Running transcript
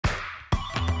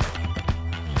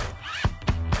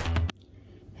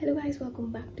Hello guys,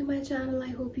 welcome back to my channel. I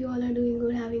hope you all are doing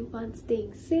good, having fun,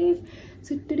 staying safe.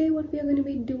 So today what we are going to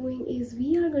be doing is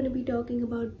we are going to be talking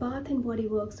about Bath and Body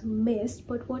Works mist.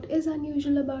 But what is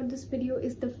unusual about this video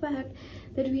is the fact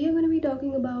that we are going to be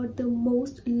talking about the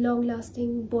most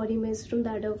long-lasting body mist from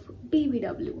that of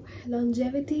BBW.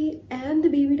 Longevity and the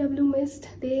BBW mist,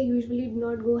 they usually do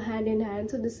not go hand in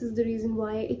hand. So this is the reason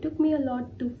why it took me a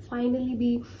lot to finally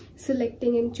be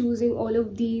selecting and choosing all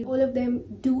of these. All of them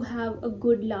do have a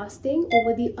good lasting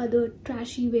over the other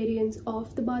trashy variants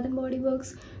of the Bath and Body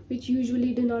Works, which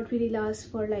usually do not really last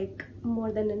for like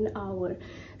more than an hour.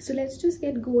 So let's just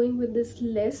get going with this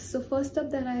list. So first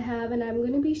up that I have, and I'm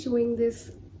going to be showing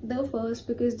this the first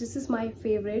because this is my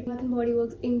favorite, Bath and Body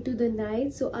Works Into the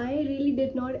Night. So I really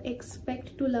did not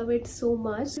expect to love it so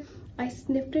much. I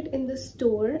sniffed it in the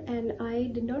store and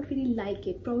I did not really like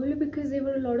it, probably because there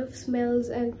were a lot of smells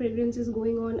and fragrances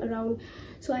going on around.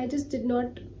 So I just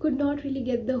could not really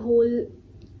get the whole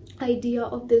idea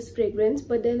of this fragrance.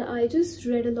 But then I just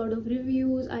read a lot of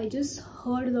reviews, I just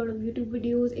heard a lot of YouTube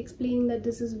videos explaining that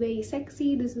this is very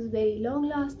sexy, this is very long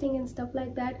lasting and stuff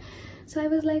like that. So I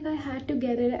was like, I had to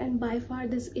get it, and by far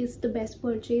this is the best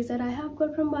purchase that I have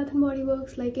got from Bath and Body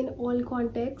Works, like in all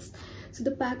contexts. So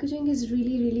the packaging is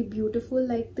really beautiful.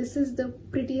 Like, this is the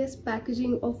prettiest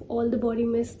packaging of all the body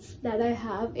mists that I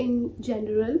have in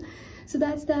general. So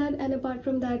that's that. And apart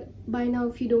from that, by now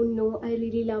if you don't know, I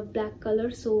really love black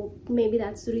color, so maybe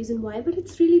that's the reason why. But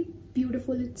it's really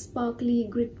beautiful, it's sparkly,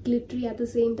 glittery at the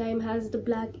same time, has the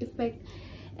black effect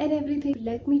and everything.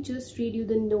 Let me just read you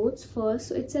the notes first.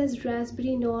 So it says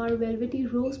raspberry noir, velvety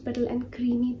rose petal and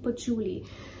creamy patchouli.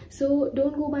 So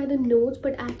don't go by the notes,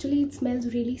 but actually it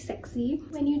smells really sexy.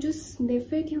 When you just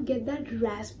sniff it, you get that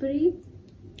raspberry,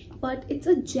 but it's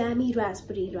a jammy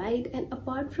raspberry, right? And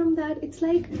apart from that, it's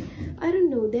like, I don't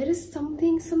know, there is some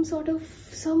things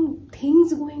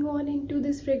going on into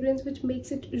this fragrance which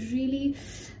makes it really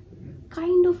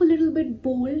kind of a little bit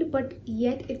bold, but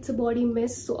yet it's a body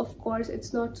mist, so of course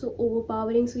it's not so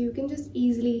overpowering, so you can just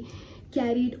easily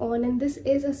carry it on. And this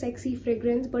is a sexy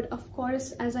fragrance, but of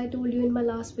course, as I told you in my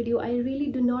last video, I really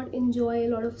do not enjoy a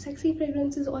lot of sexy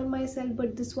fragrances on myself,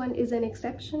 but this one is an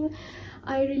exception.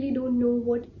 I really don't know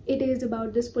what it is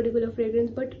about this particular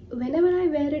fragrance, but whenever I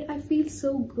wear it, I feel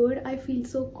so good, I feel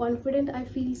so confident, I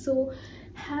feel so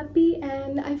happy,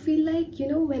 and I feel like, you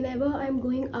know, whenever I'm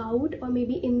going out or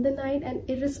maybe in the night, and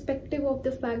irrespective of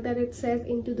the fact that it says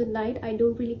into the night, I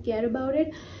don't really care about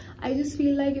it. I just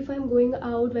feel like if I'm going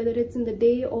out, whether it's in the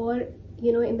day or,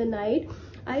 you know, in the night,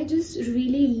 I just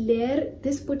really layer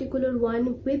this particular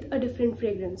one with a different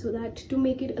fragrance, so that to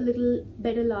make it a little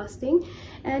better lasting.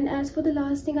 And as for the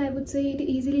lasting, I would say it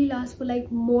easily lasts for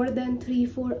like more than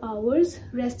 3-4 hours.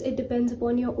 Rest, it depends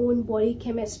upon your own body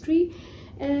chemistry.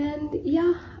 And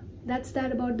yeah, that's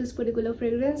that about this particular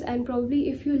fragrance. And probably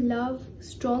if you love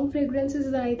strong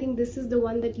fragrances, then I think this is the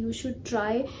one that you should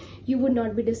try. You would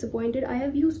not be disappointed. I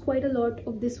have used quite a lot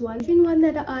of this one. The second one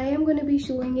that I am going to be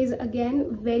showing is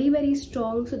again very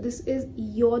strong. So this is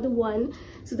You're the One.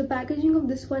 So the packaging of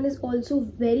this one is also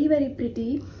very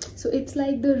pretty. So it's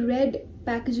like the red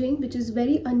packaging, which is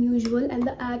very unusual, and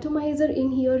the atomizer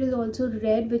in here is also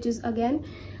red, which is again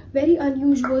very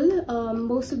unusual.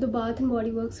 Most of the Bath and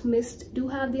Body Works mist do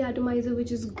have the atomizer,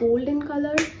 which is gold in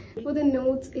color. For the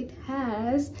notes, it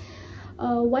has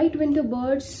white winter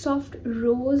bird, soft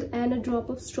rose and a drop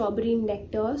of strawberry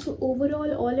nectar. So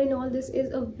overall, all in all, this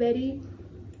is a very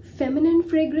feminine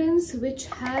fragrance which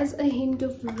has a hint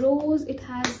of rose. It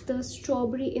has the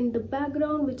strawberry in the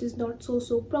background, which is not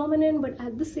so prominent, but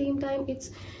at the same time,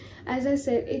 it's, as I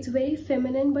said, it's very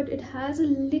feminine, but it has a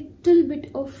little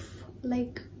bit of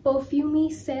like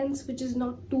perfumey sense, which is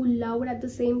not too loud at the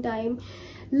same time.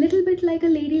 Little bit like a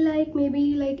ladylike,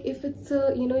 maybe like if it's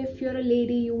a, you know, if you're a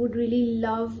lady, you would really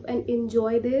love and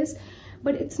enjoy this,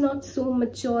 but it's not so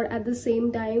mature at the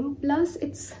same time. Plus,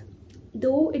 it's,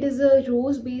 though it is a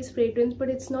rose based fragrance, but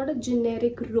it's not a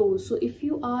generic rose. So if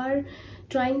you are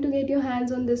trying to get your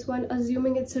hands on this one,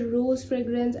 assuming it's a rose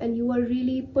fragrance and you are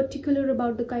really particular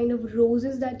about the kind of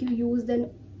roses that you use,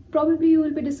 then probably you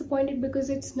will be disappointed, because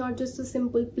it's not just a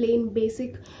simple plain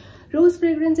basic rose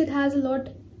fragrance. It has a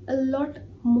lot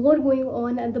more going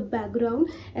on at the background,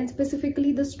 and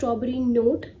specifically the strawberry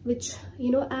note, which,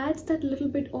 you know, adds that little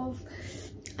bit of,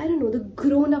 I don't know, the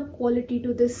grown-up quality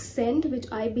to this scent, which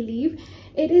I believe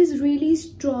it is really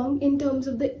strong in terms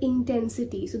of the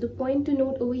intensity. So the point to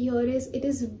note over here is it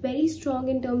is very strong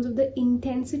in terms of the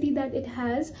intensity that it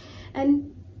has,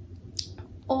 and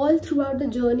all throughout the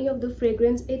journey of the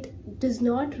fragrance, it does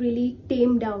not really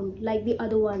tame down like the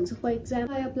other ones. So for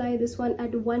example, I apply this one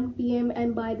at 1 p.m.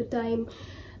 and by the time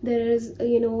there is,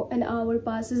 you know, an hour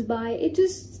passes by, it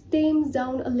just tames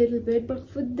down a little bit. But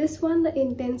for this one, the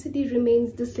intensity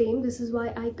remains the same. This is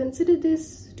why I consider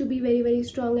this to be very, very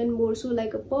strong and more so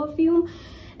like a perfume.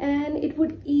 And it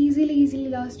would easily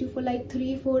last you for like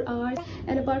 3-4 hours.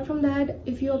 And apart from that,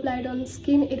 if you apply it on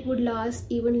skin, it would last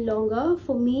even longer.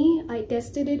 For me, I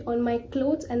tested it on my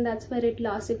clothes and that's where it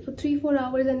lasted for 3-4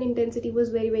 hours, and intensity was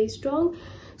very, very strong.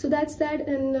 So that's that.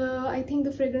 And I think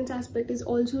the fragrance aspect is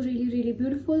also really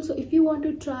beautiful. So if you want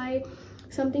to try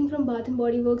something from Bath and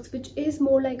Body Works which is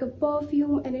more like a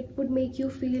perfume, and it would make you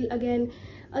feel again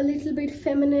a little bit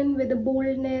feminine with a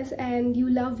boldness, and you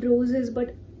love roses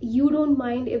but you don't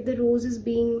mind if the rose is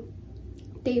being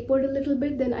tapered a little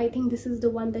bit, then I think this is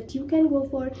the one that you can go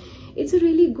for. It's a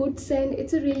really good scent,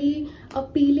 it's a really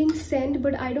appealing scent,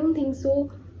 but I don't think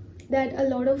so that a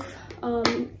lot of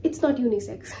it's not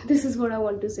unisex. This is what I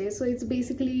want to say. So it's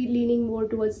basically leaning more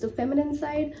towards the feminine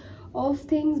side of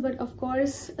things, but of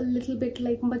course a little bit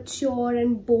like mature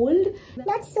and bold.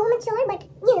 Not so mature, but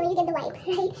you know, you get the vibe,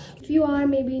 right? If you are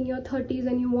maybe in your 30s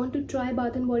and you want to try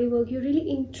Bath and Body Works, you're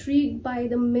really intrigued by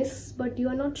the mist but you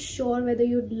are not sure whether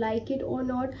you'd like it or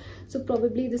not, so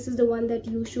probably this is the one that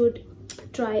you should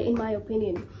try, in my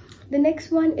opinion. The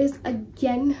next one is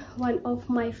again one of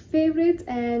my favorites,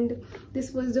 and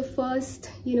this was the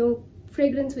first, you know,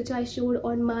 fragrance which I showed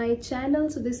on my channel.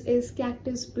 So this is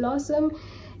Cactus Blossom,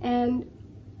 and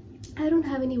I don't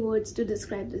have any words to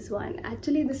describe this one.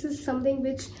 Actually, this is something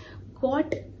which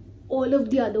got all of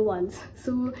the other ones.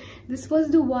 So this was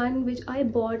the one which I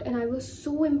bought, and I was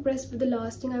so impressed with the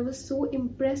lasting. I was so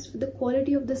impressed with the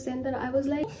quality of the scent that I was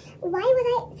like, why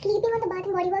was I sleeping on the Bath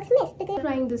and Body Works mist? Because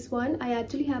trying this one, I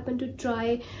actually happened to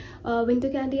try Winter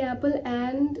Candy Apple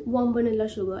and Warm Vanilla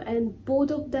Sugar, and both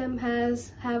of them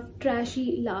have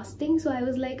trashy lasting. So I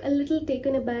was like a little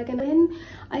taken aback, and then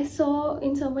I saw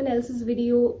in someone else's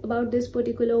video about this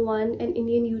particular one, an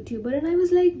Indian YouTuber, and I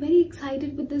was like very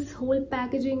excited with this whole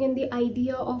packaging and the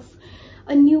idea of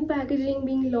a new packaging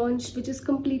being launched which is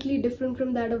completely different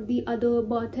from that of the other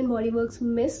Bath and Body Works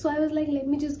mist. So I was like, let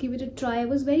me just give it a try. I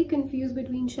was very confused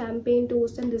between Champagne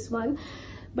Toast and this one,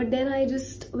 but then I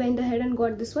just went ahead and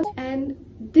got this one, and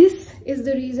this is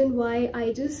the reason why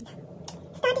I just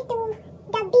started to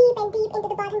dug deep and deep into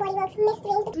the Bath and Body Works mist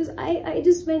range. Because I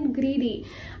just went greedy.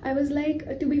 I was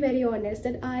like, to be very honest,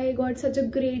 that I got such a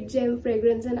great gem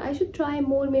fragrance and I should try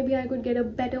more. Maybe I could get a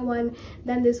better one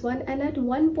than this one. And at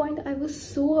one point I was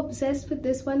so obsessed with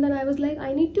this one that I was like,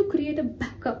 I need to create a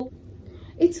backup.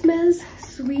 It smells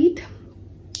sweet,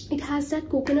 it has that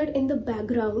coconut in the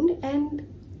background, and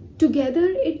together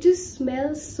it just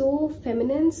smells so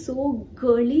feminine, so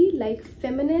girly, like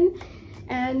feminine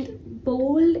and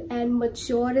bold and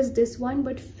mature is this one,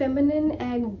 but feminine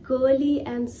and girly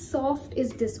and soft is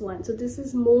this one. So this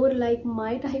is more like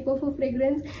my type of a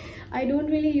fragrance. I don't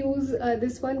really use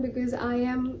this one because I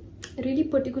am really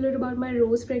particular about my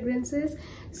rose fragrances.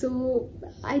 So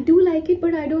I do like it,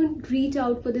 but I don't reach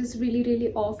out for this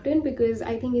really often because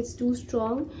I think it's too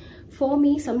strong for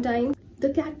me sometimes.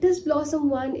 The Cactus Blossom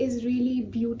one is really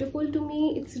beautiful to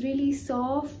me. It's really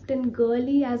soft and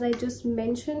girly, as I just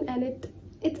mentioned, and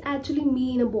it's actually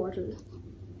me in a bottle,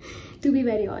 to be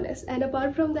very honest. And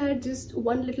apart from that, just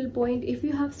one little point, if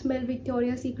you have smelled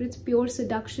Victoria's Secret's Pure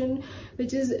Seduction,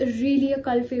 which is really a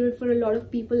cult favorite for a lot of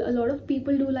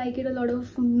people do like it, a lot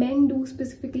of men do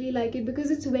specifically like it because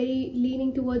it's very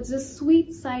leaning towards the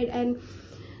sweet side, and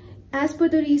as per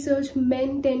the research,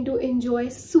 men tend to enjoy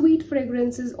sweet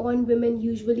fragrances on women.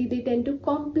 Usually they tend to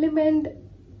compliment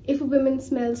if a woman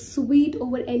smells sweet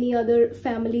over any other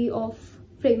family of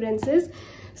fragrances.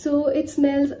 So it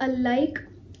smells alike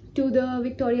to the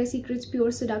Victoria's Secret's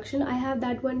Pure Seduction. I have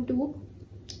that one too,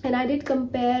 and I did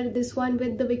compare this one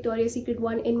with the Victoria's Secret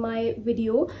one in my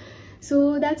video.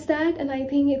 So that's that, and I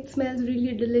think it smells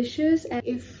really delicious. And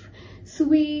if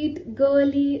sweet,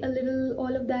 girly, a little,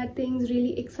 all of that things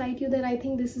really excite you, then I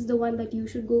think this is the one that you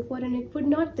should go for, and it would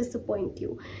not disappoint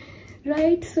you.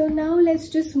 Right, so now let's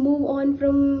just move on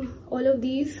from all of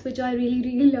these, which I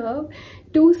really love,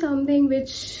 to something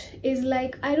which is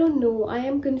like, I don't know, I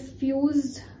am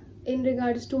confused in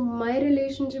regards to my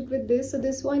relationship with this. So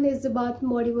this one is the Bath &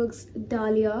 Body Works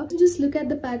Dahlia. Just look at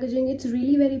the packaging, it's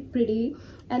really very pretty,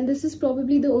 and this is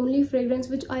probably the only fragrance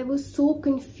which I was so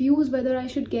confused whether I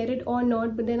should get it or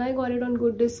not, but then I got it on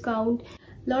good discount.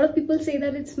 A lot of people say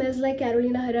that it smells like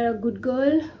Carolina Herrera Good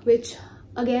Girl, which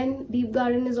again, Deep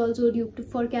Garden is also duped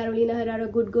for Carolina Herrera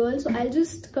Good Girl. So I'll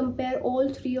just compare all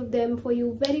three of them for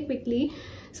you very quickly.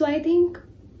 So I think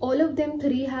all of them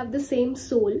three have the same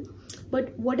soul.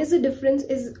 But what is the difference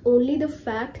is only the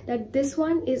fact that this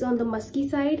one is on the musky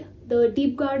side, the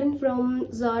Deep Garden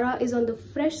from Zara is on the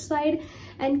fresh side,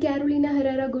 and Carolina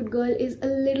Herrera Good Girl is a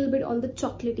little bit on the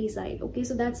chocolatey side. Okay,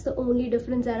 so that's the only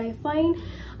difference that I find.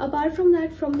 Apart from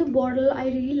that, from the bottle, I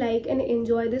really like and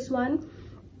enjoy this one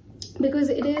because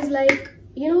it is like,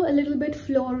 you know, a little bit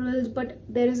floral, but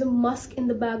there is a musk in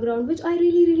the background, which I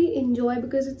really enjoy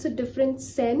because it's a different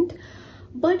scent,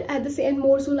 but at the same,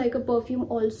 more so like a perfume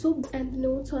also. And the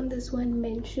notes on this one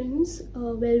mentions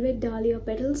velvet dahlia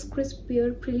petals, crisp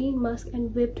pear, praline musk,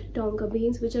 and whipped tonka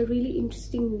beans, which are really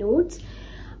interesting notes.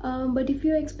 But if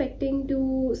you're expecting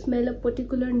to smell a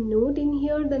particular note in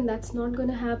here, then that's not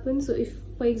gonna happen. So if,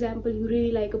 for example, you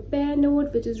really like a pear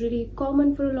note, which is really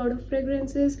common for a lot of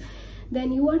fragrances,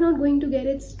 then you are not going to get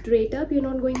it straight up. You're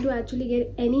not going to actually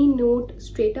get any note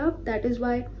straight up. That is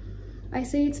why I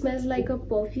say it smells like a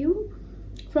perfume.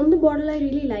 From the bottle, I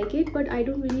really like it, but I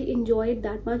don't really enjoy it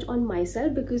that much on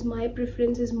myself because my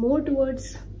preference is more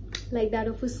towards like that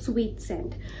of a sweet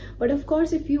scent. But of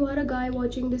course, if you are a guy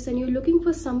watching this and you're looking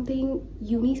for something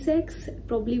unisex,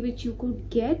 probably which you could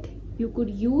get, you could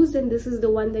use, then this is the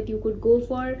one that you could go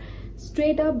for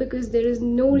straight up, because there is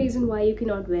no reason why you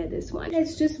cannot wear this one.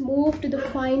 Let's just move to the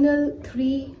final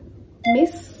 3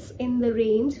 mists in the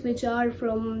range, which are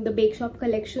from the Bakeshop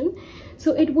collection.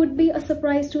 So it would be a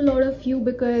surprise to a lot of you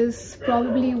because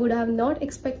probably you would have not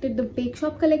expected the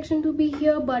Bakeshop collection to be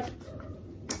here, but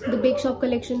the Bakeshop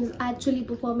collection is actually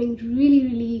performing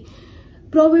really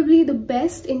probably the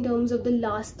best in terms of the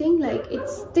lasting. Like, it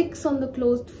sticks on the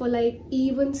clothes for like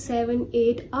even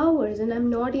 7-8 hours, and I'm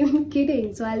not even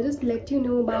kidding. So I'll just let you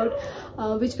know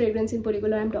about which fragrance in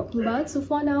particular I'm talking about. So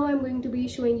for now, I'm going to be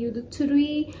showing you the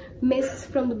 3 mists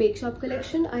from the Bakeshop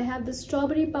collection. I have the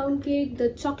strawberry pound cake, the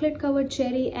chocolate covered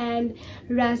cherry, and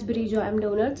raspberry jam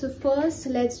donut. So first,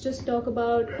 let's just talk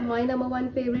about my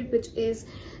 #1 favorite, which is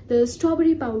the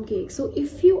strawberry pound cake. So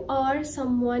if you are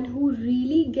someone who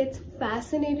really gets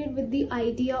fascinated with the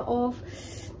idea of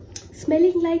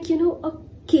smelling like, you know, a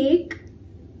cake,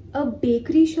 a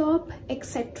bakery shop,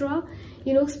 etc.,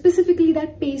 you know, specifically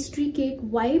that pastry cake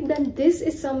vibe, then this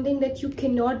is something that you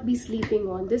cannot be sleeping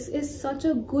on. This is such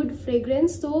a good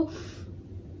fragrance. So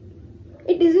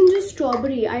it isn't just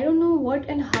strawberry. I don't know what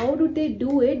and how do they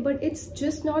do it, but it's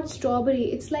just not strawberry.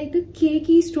 It's like the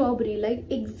cakey strawberry, like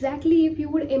exactly if you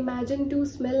would imagine to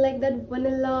smell like that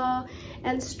vanilla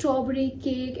and strawberry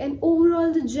cake, and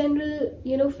overall the general,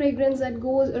 you know, fragrance that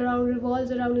goes around,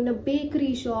 revolves around in a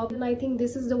bakery shop. And I think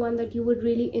this is the one that you would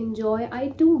really enjoy. I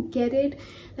do get it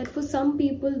that for some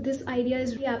people this idea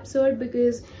is really absurd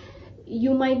because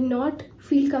you might not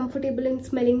feel comfortable in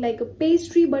smelling like a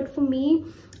pastry, but for me,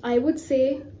 I would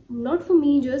say, not for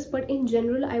me just, but in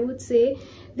general, I would say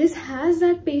this has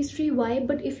that pastry vibe.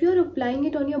 But if you're applying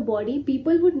it on your body,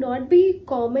 people would not be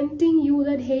commenting you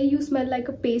that, hey, you smell like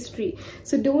a pastry.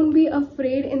 So don't be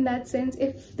afraid in that sense.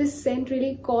 If this scent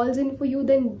really calls in for you,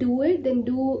 then do it, then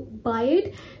do buy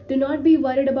it. Do not be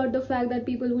worried about the fact that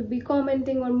people would be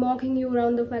commenting or mocking you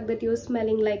around the fact that you're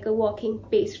smelling like a walking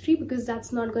pastry, because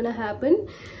that's not gonna happen.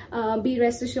 Be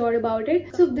rest assured about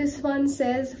it. So this one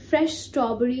says fresh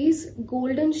strawberries,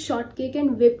 golden shortcake,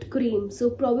 and whipped cream. So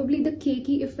probably the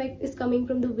cakey effect is coming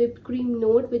from the whipped cream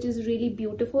note, which is really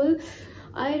beautiful.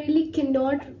 I really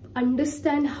cannot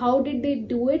understand how did they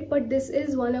do it, but this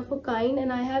is one of a kind,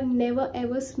 and I have never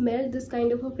ever smelled this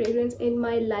kind of a fragrance in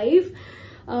my life.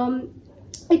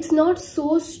 It's not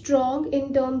so strong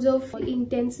in terms of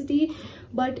intensity,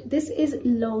 but this is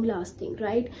long lasting,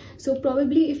 right? So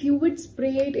probably if you would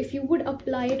spray it, if you would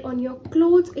apply it on your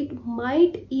clothes, it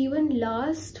might even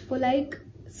last for like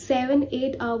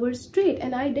 7-8 hours straight.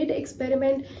 And I did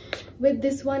experiment with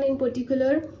this one in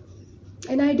particular,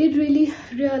 and I did really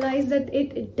realize that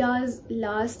it does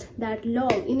last that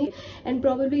long and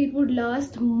probably it would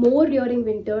last more during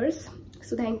winters.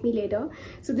 So thank me later.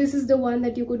 So this is the one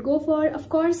that you could go for. Of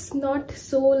course, not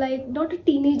so like, not a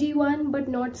teenagey one, but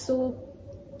not so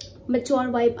mature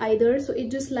vibe either. So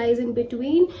it just lies in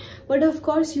between. But of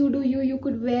course, you do you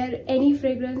could wear any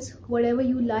fragrance, whatever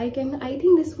you like. And I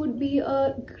think this would be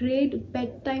a great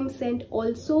bedtime scent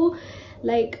also.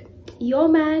 Like, your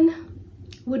man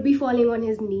would be falling on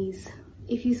his knees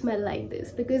if you smell like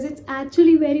this, because it's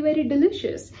actually very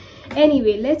delicious.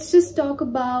 Anyway, let's just talk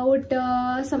about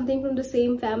something from the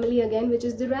same family again, which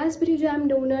is the raspberry jam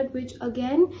donut, which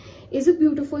again is a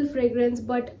beautiful fragrance.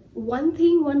 But one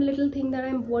little thing that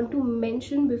I want to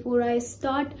mention before I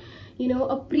start, you know,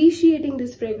 appreciating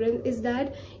this fragrance is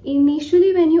that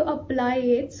initially when you apply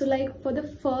it, so like for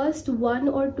the first 1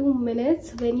 or 2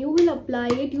 minutes when you will apply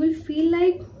it, you will feel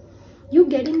like you're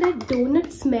getting that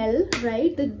donut smell,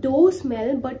 right? The dough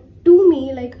smell. But to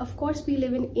me, like, of course we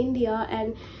live in India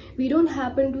and we don't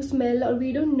happen to smell, or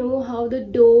we don't know how the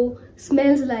dough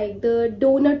smells like, the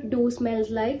donut dough smells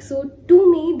like. So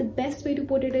to me, the best way to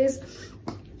put it is,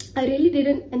 I really did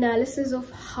an analysis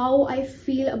of how I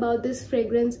feel about this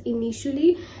fragrance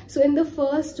initially. So in the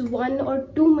first 1 or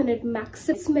 2 minute max,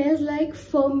 it smells like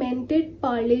fermented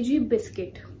Parle-G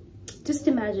biscuit. Just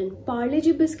imagine,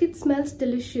 Parle-G biscuit smells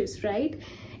delicious, right?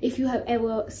 If you have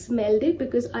ever smelled it,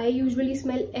 because I usually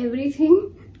smell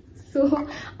everything, so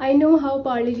I know how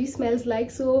Parle-G smells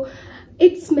like. So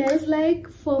it smells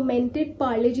like fermented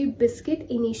Parle-G biscuit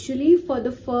initially for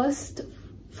the first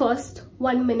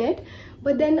 1 minute,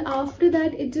 but then after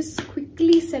that it just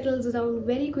quickly settles down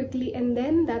very quickly, and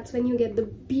then that's when you get the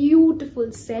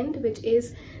beautiful scent, which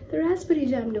is the raspberry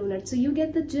jam donut. So you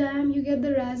get the jam, you get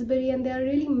the raspberry, and they are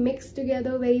really mixed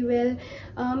together very well.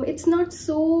 It's not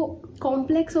so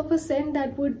complex of a scent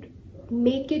that would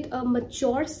make it a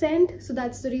mature scent, so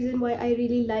that's the reason why I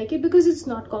really like it, because it's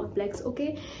not complex.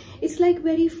 Okay, it's like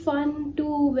very fun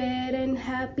to wear and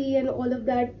happy and all of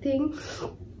that thing.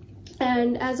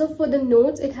 And as of for the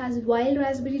notes, it has wild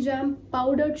raspberry jam,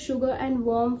 powdered sugar, and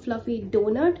warm fluffy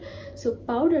donut. So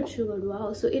powdered sugar,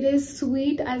 wow. So it is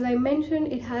sweet, as I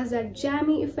mentioned. It has that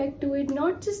jammy effect to it.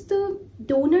 Not just the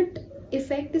donut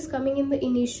effect is coming in the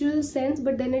initial sense,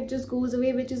 but then it just goes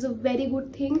away, which is a very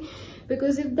good thing,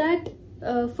 because if that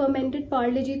fermented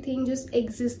Parle-G thing just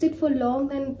existed for long,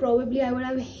 then probably I would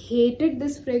have hated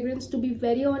this fragrance, to be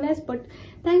very honest. But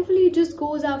thankfully it just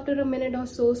goes after a minute or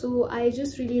so, so I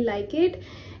just really like it.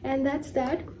 And that's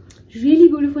that. Really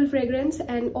beautiful fragrance.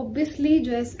 And obviously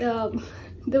just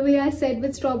the way I said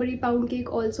with strawberry pound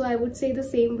cake, also I would say the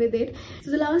same with it. So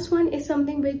the last one is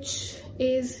something which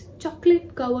is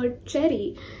chocolate covered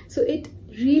cherry. So it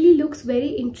really looks very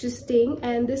interesting,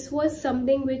 and this was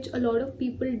something which a lot of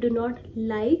people do not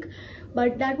like,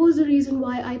 but that was the reason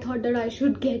why I thought that I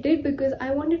should get it, because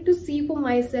I wanted to see for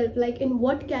myself, like, in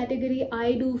what category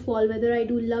I do fall, whether I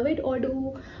do love it or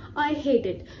do I hate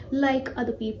it like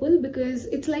other people, because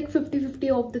it's like 50-50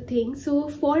 of the thing. So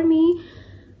for me,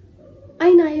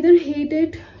 I neither hate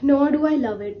it nor do I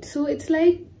love it. So it's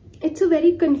like, it's a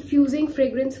very confusing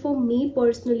fragrance for me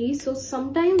personally. So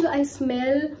sometimes I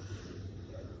smell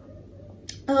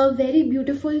a very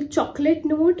beautiful chocolate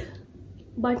note,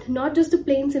 but not just a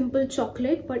plain simple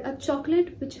chocolate, but a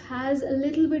chocolate which has a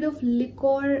little bit of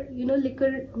liquor, you know,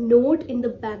 liquor note in the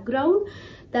background.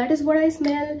 That is what I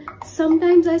smell.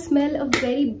 Sometimes I smell a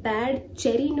very bad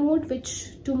cherry note,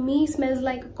 which to me smells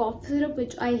like a cough syrup,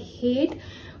 which I hate.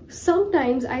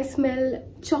 Sometimes I smell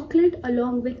chocolate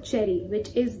along with cherry, which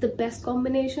is the best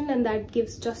combination, and that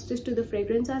gives justice to the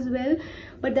fragrance as well.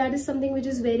 But that is something which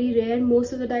is very rare.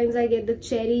 Most of the times I get the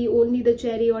cherry, only the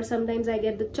cherry, or sometimes I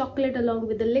get the chocolate along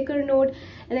with the liquor note,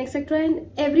 and etc.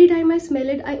 And every time I smell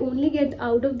it, I only get,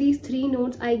 out of these 3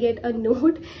 notes, I get a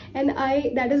note, and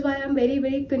that is why I'm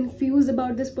very confused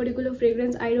about this particular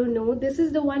fragrance. I don't know, this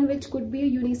is the one which could be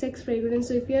a unisex fragrance.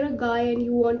 So if you're a guy and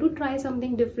you want to try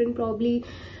something different, probably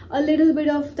a little bit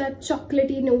of that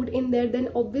chocolatey note in there, then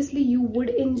obviously you would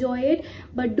enjoy it.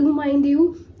 But do mind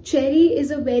you, cherry is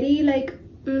a very like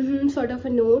sort of a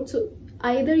note, so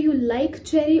either you like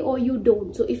cherry or you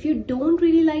don't. So if you don't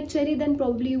really like cherry, then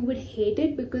probably you would hate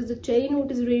it, because the cherry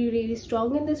note is really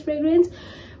strong in this fragrance.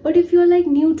 But if you're like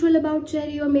neutral about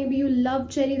cherry, or maybe you love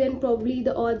cherry, then probably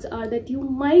the odds are that you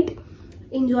might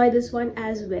enjoy this one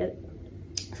as well.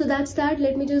 So that's that.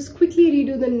 Let me just quickly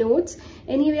redo the notes.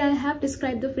 Anyway, I have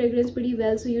described the fragrance pretty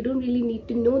well, so you don't really need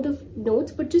to know the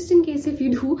notes, but just in case if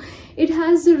you do, it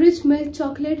has the rich milk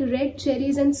chocolate, red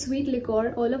cherries, and sweet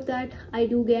liqueur. All of that I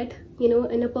do get, you know,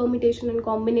 in a permutation and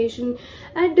combination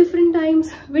at different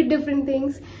times with different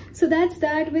things. So that's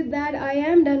that. With that, I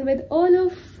am done with all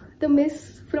of the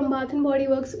mists from Bath & Body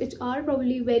Works, which are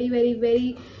probably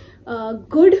very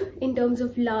good in terms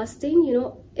of lasting. You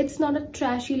know, it's not a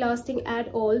trashy lasting at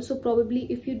all. So probably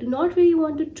if you do not really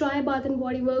want to try Bath &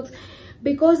 Body Works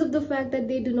because of the fact that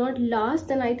they do not last,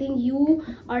 then I think you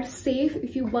are safe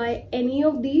if you buy any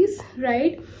of these,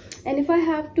 right? And if I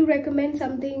have to recommend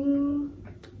something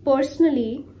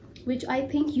personally which I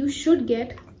think you should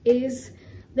get, is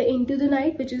the Into the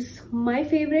Night, which is my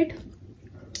favorite.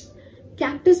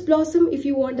 Cactus Blossom if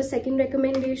you want a second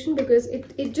recommendation, because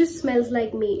it just smells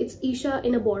like me. It's Isha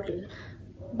in a bottle.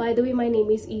 By the way, my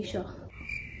name is Isha.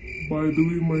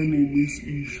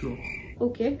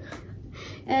 Okay.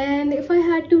 And if I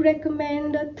had to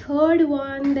recommend a third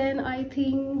one, then I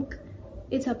think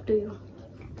it's up to you.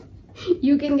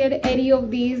 You can get any of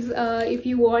these if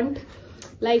you want.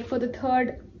 Like for the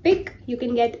third pick, you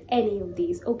can get any of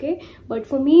these, okay? But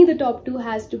for me, the top 2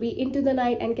 has to be Into the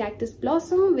Night and Cactus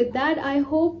Blossom. With that, I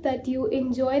hope that you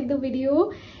enjoyed the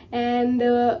video, and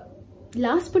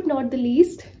last but not the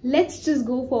least, let's just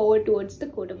go forward towards the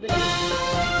quote of the day.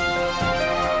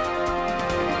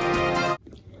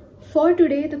 For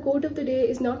today, the quote of the day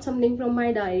is not something from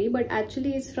my diary, but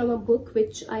actually it's from a book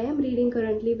which I am reading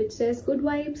currently, which says Good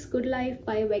Vibes, Good Life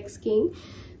by Vex King.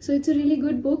 So it's a really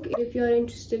good book if you're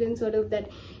interested in sort of that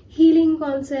healing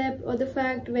concept, or the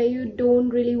fact where you don't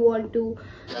really want to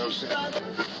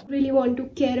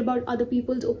care about other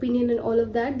people's opinion and all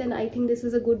of that, then I think this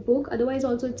is a good book. Otherwise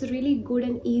also, it's a really good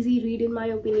and easy read in my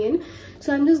opinion.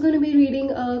 So I'm just going to be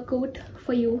reading a quote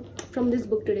for you from this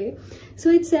book today. So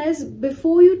it says,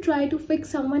 before you try to fix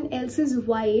someone else's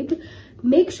vibe,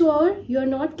 make sure you're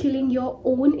not killing your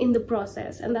own in the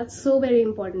process. And that's so very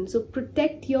important. So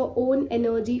protect your own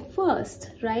energy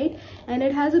first, right? And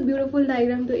it has a beautiful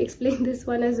diagram to explain this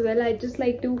one as well. I'd just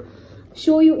like to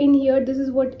show you in here. This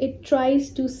is what it tries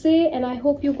to say, and I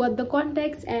hope you got the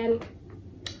context, and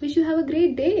wish you have a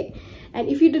great day. And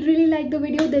if you did really like the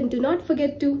video, then do not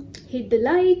forget to hit the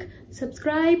like,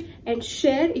 subscribe and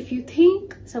share if you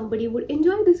think somebody would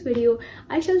enjoy this video.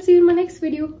 I shall see you in my next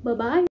video. Bye bye.